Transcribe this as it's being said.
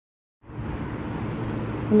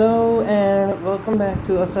Hello and welcome back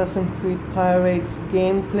to Assassin's Creed Pirates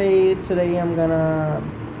gameplay. Today I'm gonna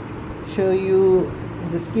show you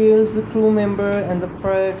the skills, the crew member and the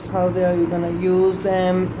perks, how they are you gonna use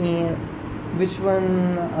them, and which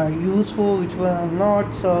one are useful, which one are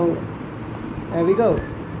not. So there we go.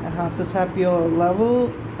 I have to tap your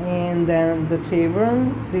level and then the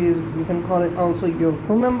tavern. These you can call it also your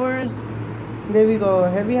crew members. There we go.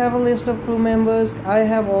 Here we have a list of crew members. I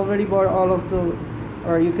have already bought all of the,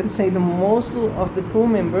 or you can say the most of the crew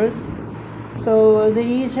members. So they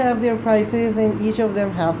each have their prices and each of them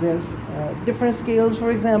have their different skills. For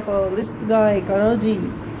example, this guy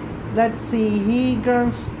Kanoji, let's see, he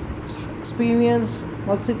grants experience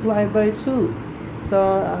multiplied by 2.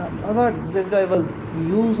 So I thought this guy was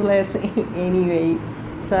useless anyway.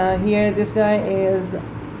 So here this guy is,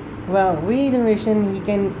 well, regeneration. He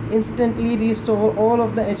can instantly restore all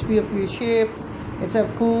of the HP of your ship. It's a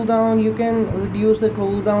cooldown. You can reduce the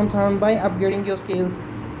cooldown time by upgrading your skills.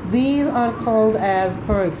 These are called as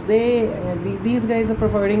perks. These guys are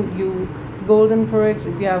providing you golden perks.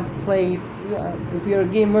 If you have played, if you're a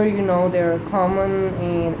gamer, you know there are common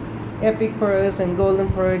and epic perks and golden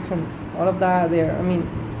perks and all of that. There, I mean,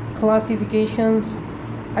 classifications.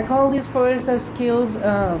 I call these perks as skills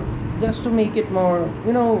just to make it more,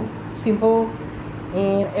 simple.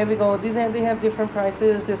 And here we go. They have different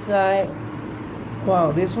prices. This guy,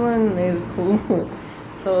 wow, this one is cool.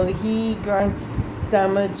 So he grants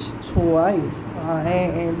damage twice,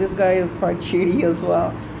 and this guy is quite shitty as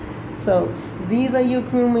well. So these are your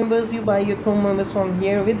crew members. You buy your crew members from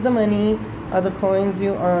here with the money or the coins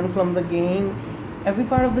you earn from the game. Every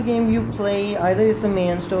part of the game you play, either it's the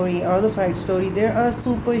main story or the side story, there are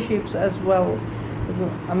super ships as well.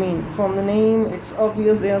 I mean, from the name it's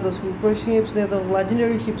obvious they are the super ships. They're the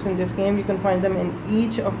legendary ships in this game. You can find them in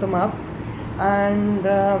each of the map, and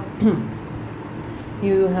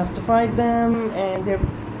you have to fight them, and they're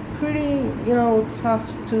pretty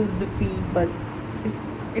tough to defeat, but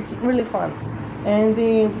it's really fun, and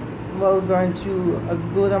they will grant you a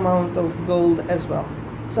good amount of gold as well.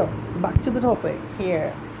 So back to the topic.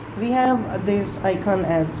 Here we have this icon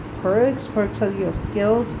as perks. Perks are your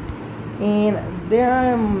skills, and there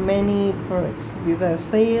are many perks. These are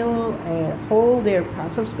sail and hold. They're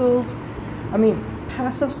passive skills. I mean,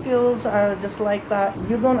 passive skills are just like that.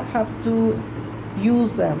 You don't have to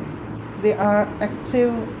use them. They are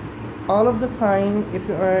active all of the time if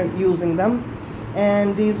you are using them.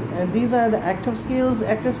 And these are the active skills.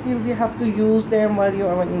 Active skills, you have to use them while you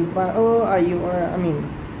are in battle, or you are,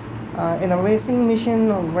 in a racing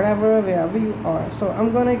mission or whatever, wherever you are. So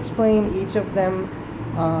I'm gonna explain each of them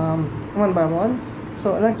one by one.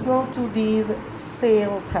 So let's go to these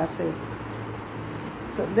sail passive.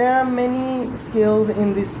 So there are many skills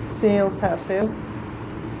in this sail passive.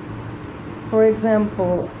 For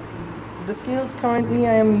example, the skills currently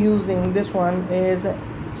I am using, this one is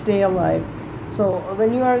stay alive. So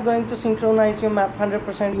when you are going to synchronize your map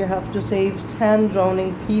 100%, you have to save 10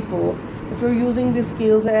 drowning people. If you're using these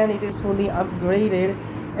skills and it is fully upgraded,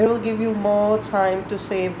 it will give you more time to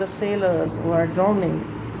save the sailors who are drowning.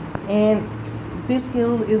 And this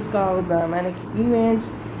skill is called the manic events,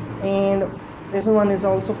 and this one is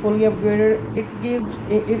also fully upgraded.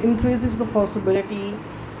 It increases the possibility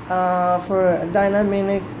for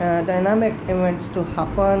dynamic events to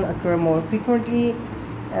occur more frequently.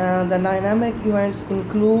 The dynamic events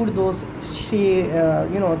include those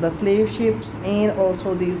the slave ships and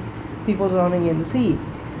also these people drowning in the sea.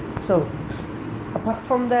 So apart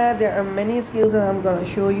from that, there are many skills that I'm gonna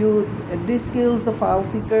show you. This skill is the file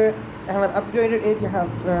seeker. I haven't upgraded it. You have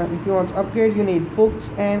if you want to upgrade, you need books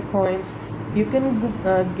and coins. You can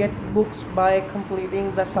get books by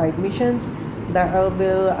completing the side missions that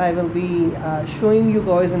I will be showing you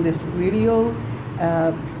guys in this video,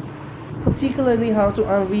 particularly how to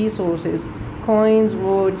earn resources, coins,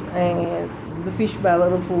 woods, and the fish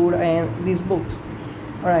battle food, and these books.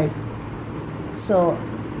 Alright, so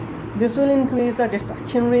this will increase the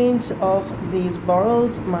distraction range of these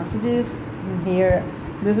barrels messages. Here,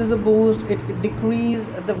 this is a boost. It decreases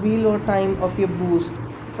the reload time of your boost.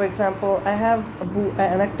 For example, I have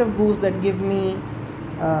an active boost that give me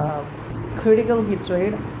critical hit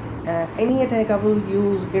rate. Any attack I will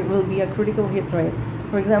use, it will be a critical hit rate.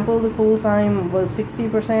 For example, the cool time was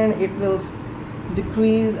 60%. It will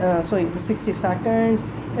decrease, the 60 seconds.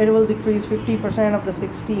 It will decrease 50% of the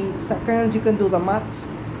 60 seconds. You can do the maths.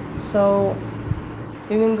 So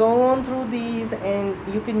you can go on through these and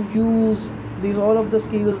you can use all of the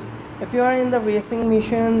skills. If you are in the racing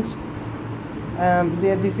missions,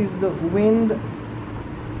 this is the wind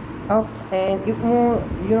up, and it will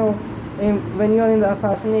when you're in the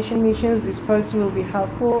assassination missions, these perks will be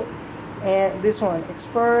helpful. And this one,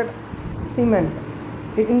 expert seaman,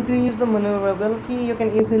 it increases the maneuverability. You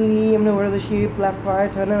can easily maneuver the ship left,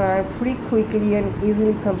 right, turn around pretty quickly and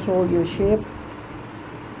easily control your ship.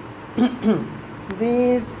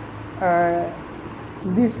 these are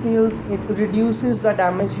these skills, it reduces the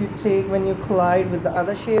damage you take when you collide with the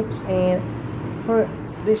other ships. And for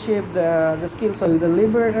this ship, the skill, sorry, the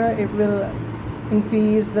liberator, it will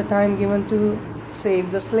increase the time given to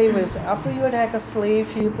save the slavers. After you attack a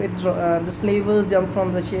slave ship, the slave will jump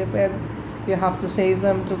from the ship and you have to save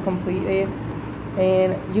them to complete it.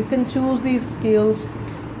 And you can choose these skills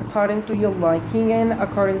according to your liking and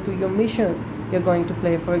according to your mission you're going to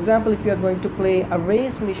play. For example, if you're going to play a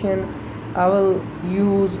race mission, I will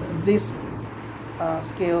use this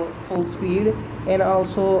skill, full speed, and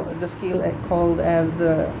also the skill called as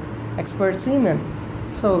the expert seaman.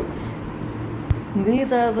 So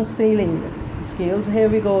these are the sailing skills. Here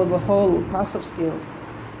we go, the whole passive skills.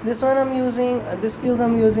 This one I'm using, the skills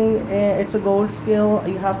I'm using, it's a gold skill.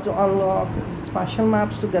 You have to unlock special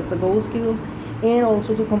maps to get the gold skills and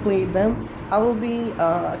also to complete them. I will be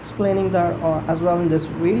explaining that as well in this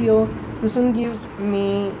video. This one gives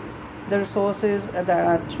me the resources that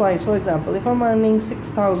are twice. For example, if I'm earning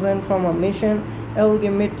 6,000 from a mission, it will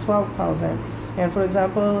give me 12,000. And for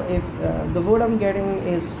example, if the wood I'm getting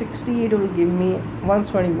is 60, it will give me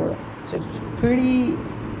 120 wood. So it's pretty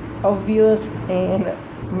obvious and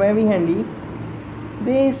very handy.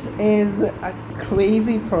 This is a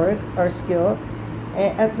crazy perk or skill.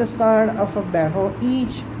 At the start of a battle,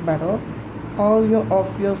 each battle, all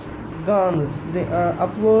of your guns, they are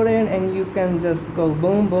uploaded and you can just go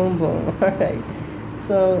boom boom boom. Alright,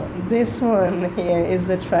 so this one here is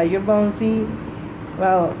the treasure bouncy.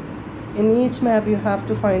 Well, in each map you have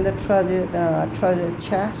to find the treasure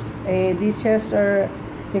chest. These chests are,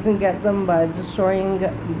 you can get them by destroying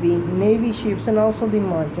the navy ships and also the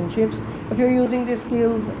merchant ships. If you're using these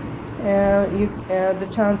skills, the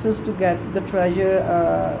chances to get the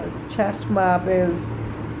treasure chest map is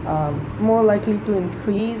more likely to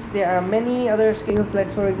increase. There are many other skills,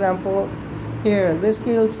 like for example here, this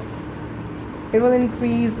skills, it will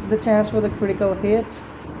increase the chance for the critical hit.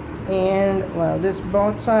 And well, this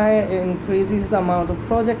broadside, it increases the amount of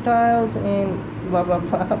projectiles and blah blah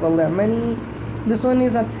blah. Well, there are many. This one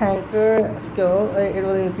is a tanker skill. It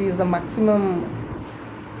will increase the maximum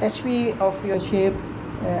HP of your ship.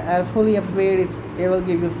 At fully upgrade, it will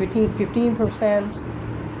give you 15%.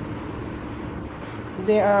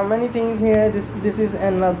 There are many things here. This is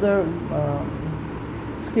another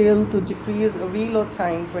skill to decrease reload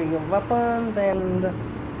time for your weapons. And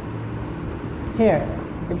here,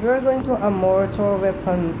 if you are going to a mortar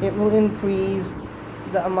weapon, it will increase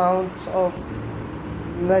the amounts of,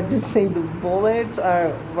 let's just say, the bullets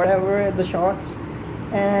or whatever, the shots,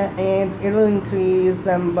 and it will increase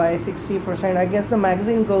them by 60%. I guess the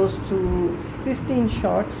magazine goes to 15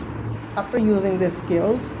 shots after using the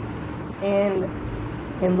skills. And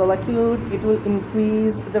in the lucky loot, it will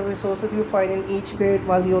increase the resources you find in each crate.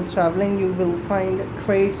 While you're traveling, you will find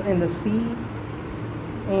crates in the sea.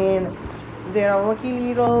 And there are lucky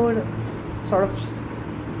reload sort of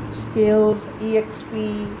skills,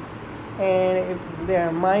 EXP, and if there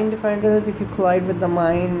are mine defenders, if you collide with the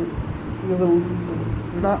mine, you will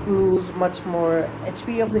not lose much more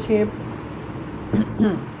HP of the ship.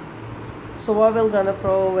 Survival Gunner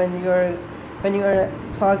Pro, when you're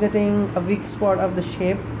targeting a weak spot of the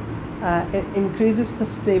ship, it increases the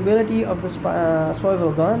stability of the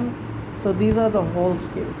survival gun. So these are the whole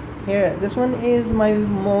skills. Here, this one is my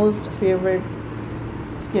most favorite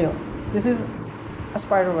skill. This is a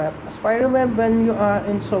spider web. A spider web, when you are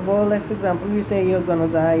in trouble, let's example, you say you're gonna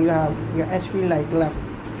die, you have your HP like left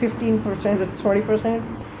 15% or 20%,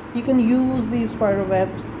 you can use these spider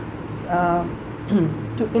webs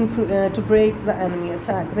to break the enemy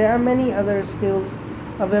attack. There are many other skills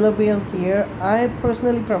available here. I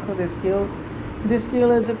personally prefer this skill. This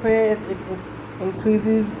skill is it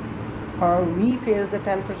increases or repairs the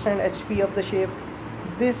 10% HP of the ship.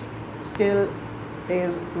 This skill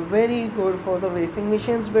is very good for the racing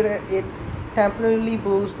missions, but it temporarily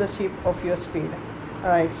boosts the ship of your speed.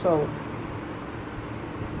 Alright, so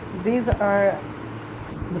these are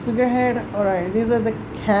the figurehead. Alright, these are the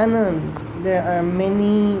cannons. There are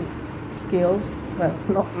many skills, well,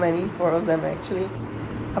 not many, 4 of them actually.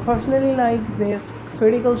 I personally like this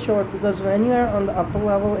critical shot because when you are on the upper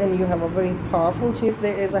level and you have a very powerful ship,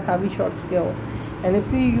 there is a heavy shot skill, and if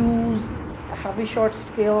you use a heavy shot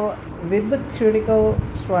skill with the critical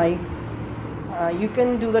strike, you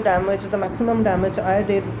can do the damage, the maximum damage I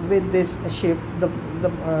did with this ship.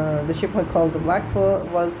 The ship I called the Black Pearl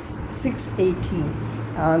was 680.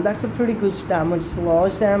 That's a pretty good damage,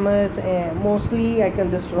 large damage, and mostly I can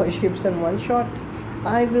destroy ships in one shot.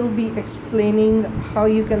 I will be explaining how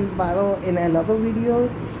you can battle in another video,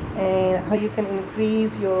 and how you can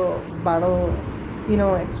increase your battle,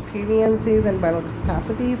 experiences and battle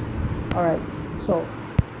capacities. Alright, so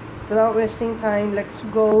without wasting time, let's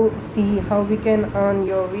go see how we can earn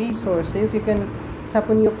your resources. You can tap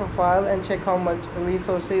on your profile and check how much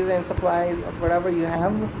resources and supplies or whatever you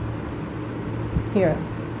have here.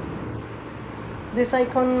 This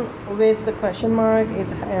icon with the question mark is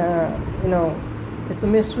it's a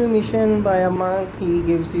mystery mission by a monk. He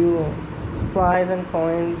gives you supplies and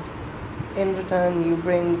coins. In return, you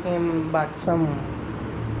bring him back some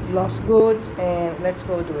lost goods, and let's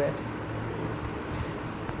go do it.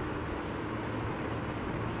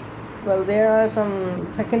 Well, there are some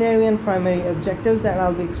secondary and primary objectives that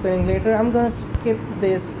I'll be explaining later. I'm gonna skip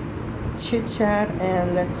this chit chat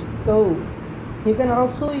and let's go. You can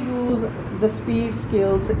also use the speed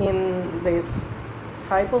skills in this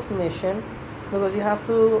type of mission, because you have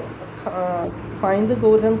to find the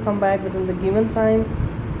goods and come back within the given time,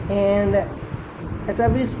 and at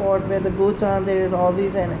every spot where the goods are, there is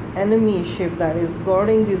always an enemy ship that is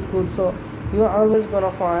guarding these goods, so you are always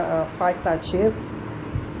gonna fight that ship.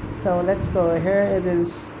 So let's go. Here it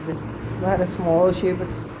is. This is not a small ship,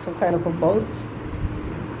 it's some kind of a boat.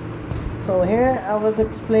 So here I was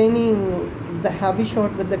explaining the heavy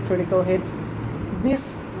shot with the critical hit.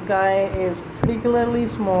 This guy is particularly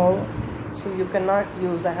small, so you cannot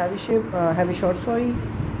use the heavy shot. Sorry.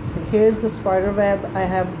 So here's the spider web. I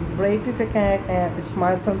have braided attack and it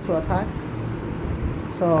smites on to attack.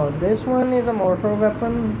 So this one is a mortar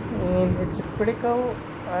weapon and it's a critical,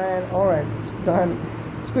 and alright, it's done.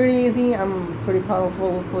 It's pretty easy. I'm pretty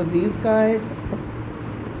powerful for these guys.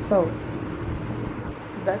 So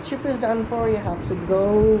that ship is done for. You have to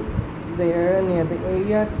go there near the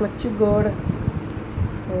area, collect your good,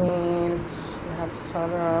 and you have to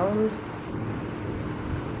turn around,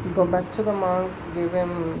 go back to the monk, give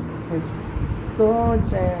him his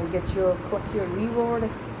goods, and collect your reward.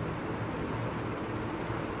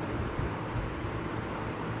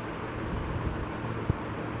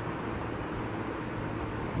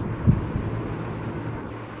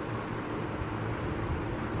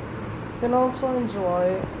 You can also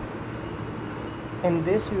enjoy in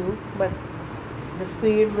this view, but the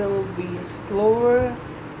speed will be slower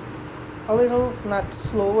a little, not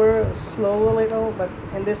slower, slow a little, but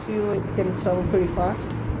in this view it can travel pretty fast.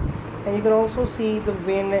 And you can also see the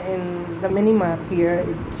wind in the mini map here.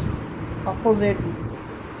 It's opposite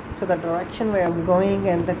to the direction where I'm going,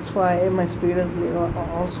 and that's why my speed is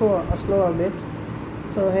also slow a bit.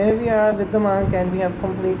 So here we are with the monk, and we have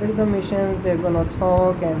completed the missions. They're gonna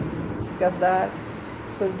talk and get that.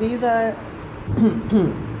 So these are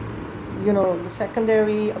the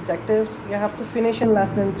secondary objectives. You have to finish in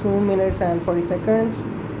less than 2 minutes and 40 seconds.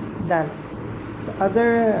 Then the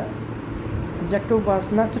other objective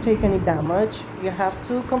was not to take any damage. You have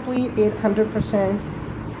to complete 800%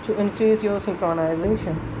 to increase your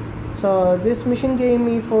synchronization. So this mission gave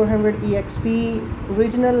me 400 EXP.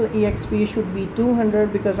 Original EXP should be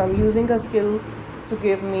 200, because I'm using a skill to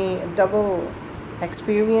give me double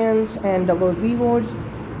experience and double rewards.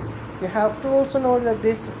 You have to also know that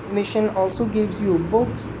this mission also gives you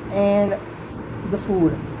books and the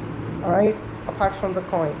food, alright, apart from the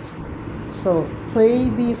coins. So play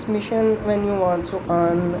this mission when you want to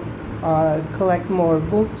earn collect more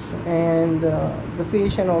books and the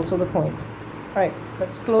fish and also the coins. Alright,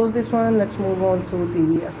 let's close this one. Let's move on to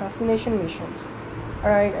the assassination missions.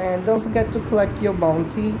 Alright, and don't forget to collect your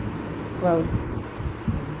bounty. Well,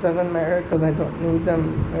 doesn't matter because I don't need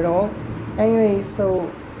them at all. Anyway, so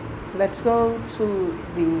let's go to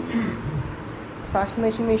the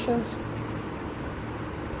assassination missions.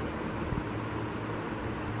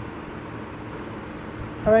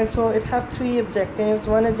 Alright, so it have 3 objectives.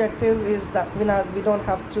 One objective is that we're not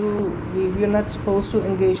supposed to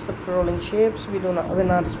engage the patrolling ships. We're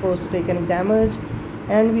not supposed to take any damage,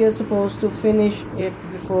 and we are supposed to finish it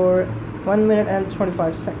before 1 minute and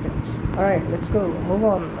 25 seconds. Alright, let's go, move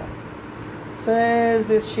on. So there's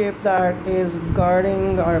this ship that is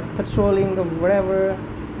guarding or patrolling or whatever.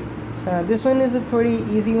 So this one is a pretty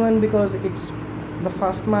easy one because it's the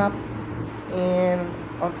first map. And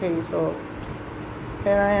okay, so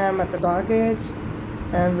here I am at the targets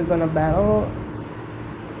and we're gonna battle.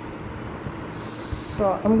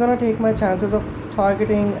 So I'm gonna take my chances of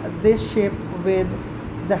targeting this ship with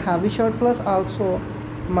the heavy shot, plus also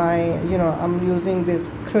my I'm using this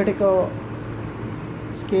critical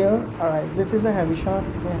skill. Alright, this is a heavy shot.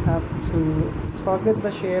 You have to target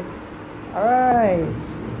the ship. Alright,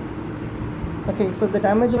 Okay, so the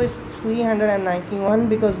damage was 391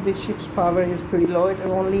 because this ship's power is pretty low. It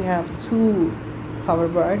only have 2 power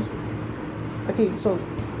bars. Okay, so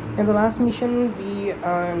in the last mission we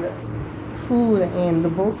earned food and the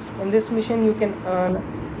books. In this mission you can earn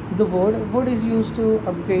the wood. Wood is used to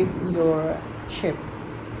upgrade your ship.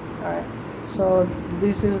 Alright, so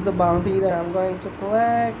this is the bounty that I'm going to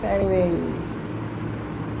collect. Anyways,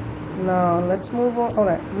 now let's move on.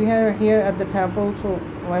 Alright, we are here at the temple, so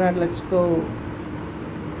why not let's go.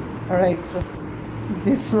 Alright, so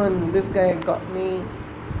this guy got me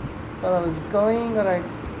while I was going. Alright,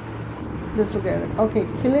 let's look at it. Okay,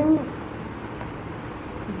 killing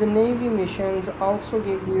the navy missions also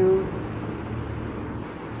give you,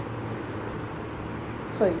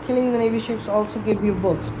 killing the navy ships also give you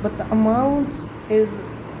books, but the amount is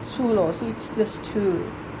too low. See, it's just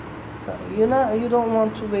 2. So you don't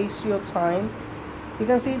want to waste your time. You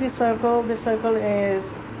can see this circle. This circle it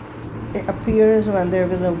appears when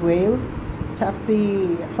there is a whale. Tap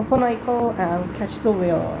the harpoon icon and catch the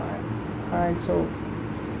whale. Alright, so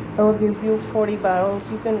it will give you 40 barrels.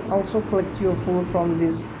 You can also collect your food from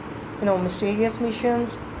these mysterious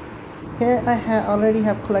missions. Here I already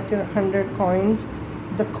have collected 100 coins.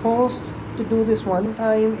 The cost to do this one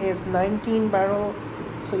time is 19 barrel,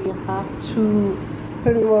 so you have to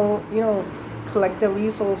pretty well collect the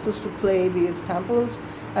resources to play these temples.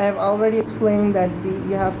 I have already explained that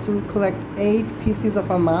you have to collect 8 pieces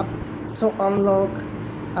of a map to unlock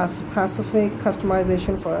a specific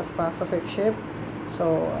customization for a specific ship.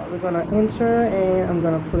 So we're gonna enter and I'm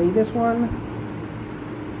gonna play this one.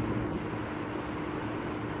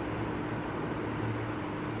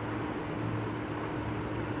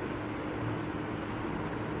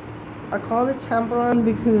 I call it temple run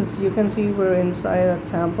because you can see we're inside a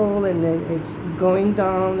temple and then it's going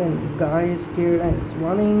down and guy is scared and it's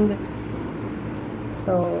running.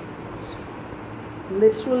 So it's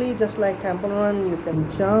literally just like temple run. You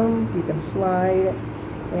can jump, you can slide,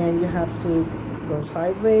 and you have to go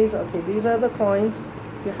sideways. Okay, these are the coins.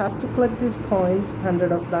 You have to collect these coins,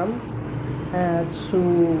 100 of them,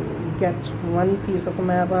 to get 1 piece of a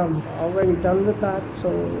map. I'm already done with that,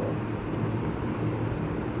 so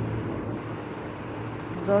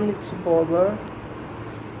don't need to bother.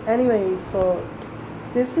 Anyway, so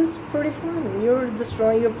this is pretty fun. You're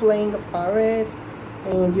playing a pirate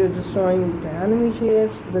and you're destroying the enemy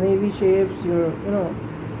ships, the navy ships. You're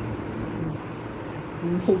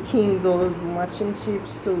making those merchant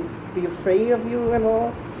ships to be afraid of you and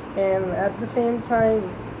all, and at the same time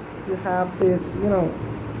you have this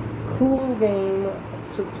cool game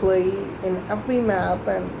to play in every map,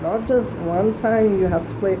 and not just one time, you have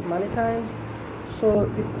to play it many times.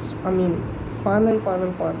 So it's fun and fun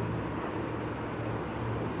and fun.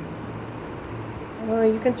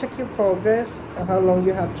 You can check your progress, how long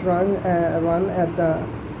you have to run at the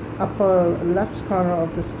upper left corner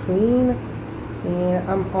of the screen, and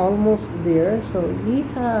I'm almost there. So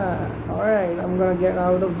yeah, alright, I'm gonna get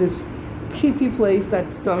out of this creepy place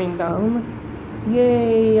that's coming down.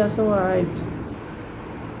 Yay, I survived.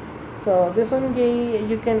 So this one,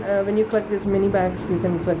 you can when you collect these mini bags, you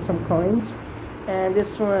can collect some coins. And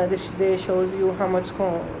this day shows you how much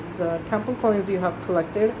the temple coins you have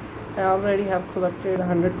collected. I already have collected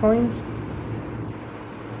 100 coins.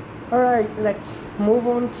 Alright, let's move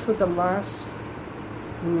on to the last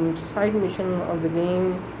side mission of the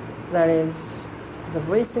game, that is the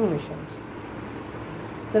racing missions.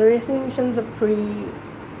 The racing missions are pretty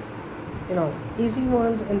easy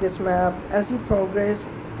ones in this map. As you progress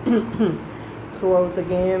throughout the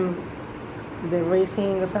game, the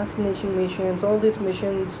racing, assassination missions, all these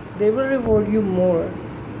missions, they will reward you more,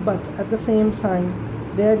 but at the same time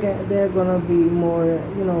they're gonna be more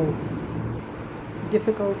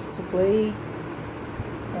difficult to play.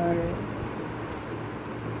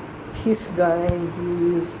 This guy,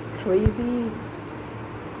 he is crazy.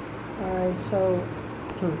 Alright, so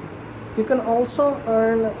you can also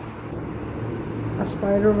earn a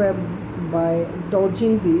spider web by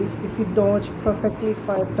dodging these. If you dodge perfectly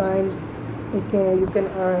 5 times, you can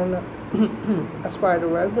earn a spider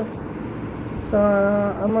web. So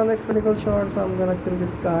I'm on a critical shot, so I'm gonna kill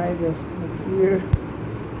this guy just like here.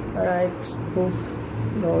 Alright, poof,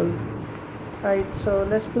 lol. Alright, so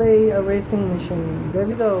let's play a racing mission. There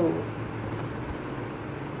we go.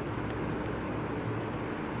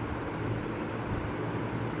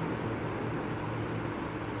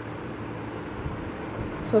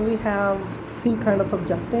 So we have 3 kind of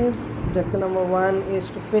objectives. Objective number 1 is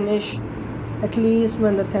to finish at least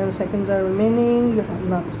when the 10 seconds are remaining. You have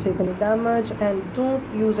not to take any damage and don't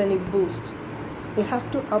use any boosts. You have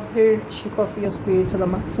to upgrade ship of your speed to the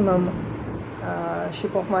maximum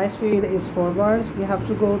ship of my speed is 4 bars. You have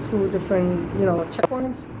to go through different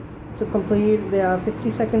checkpoints to complete. There are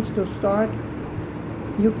 50 seconds to start.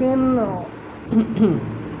 You can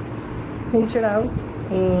pinch it out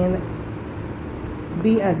and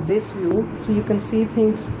be at this view so you can see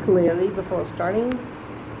things clearly before starting.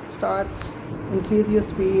 Increase your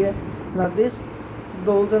speed. Now this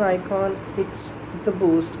golden icon, it's the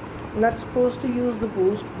boost. You're not supposed to use the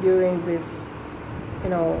boost during this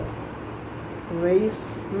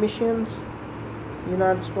race missions. You're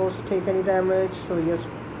not supposed to take any damage, so you're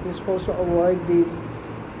supposed to avoid these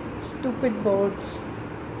stupid boats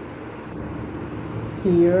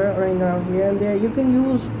here, running around here and there. You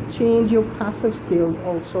can change your passive skills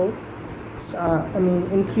also.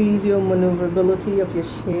 Increase your maneuverability of your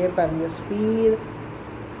ship and your speed,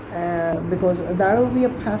 because that will be a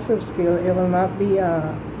passive skill. It will not be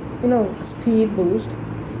a speed boost.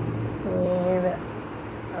 And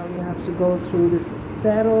you have to go through this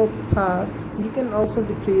narrow path. You can also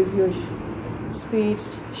decrease your speed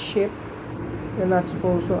ship. You're not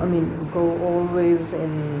supposed to go always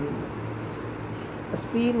in a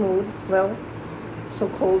speed mode, well, so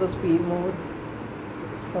called a speed mode.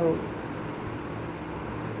 So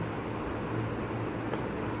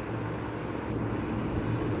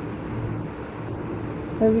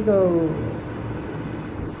here we go.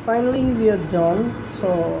 Finally we are done.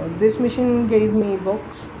 So this mission gave me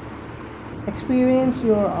books, experience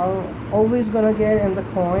you're always gonna get, and the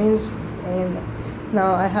coins. And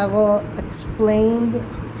now I have explained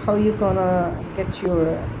how you're gonna get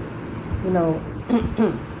your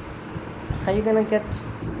how you're gonna get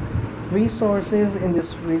resources in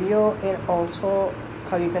this video, and also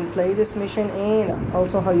how you can play this mission, and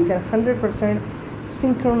also how you can 100%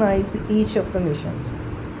 synchronize each of the missions.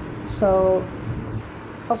 So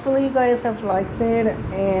hopefully you guys have liked it,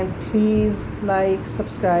 and please like,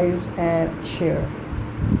 subscribe and share.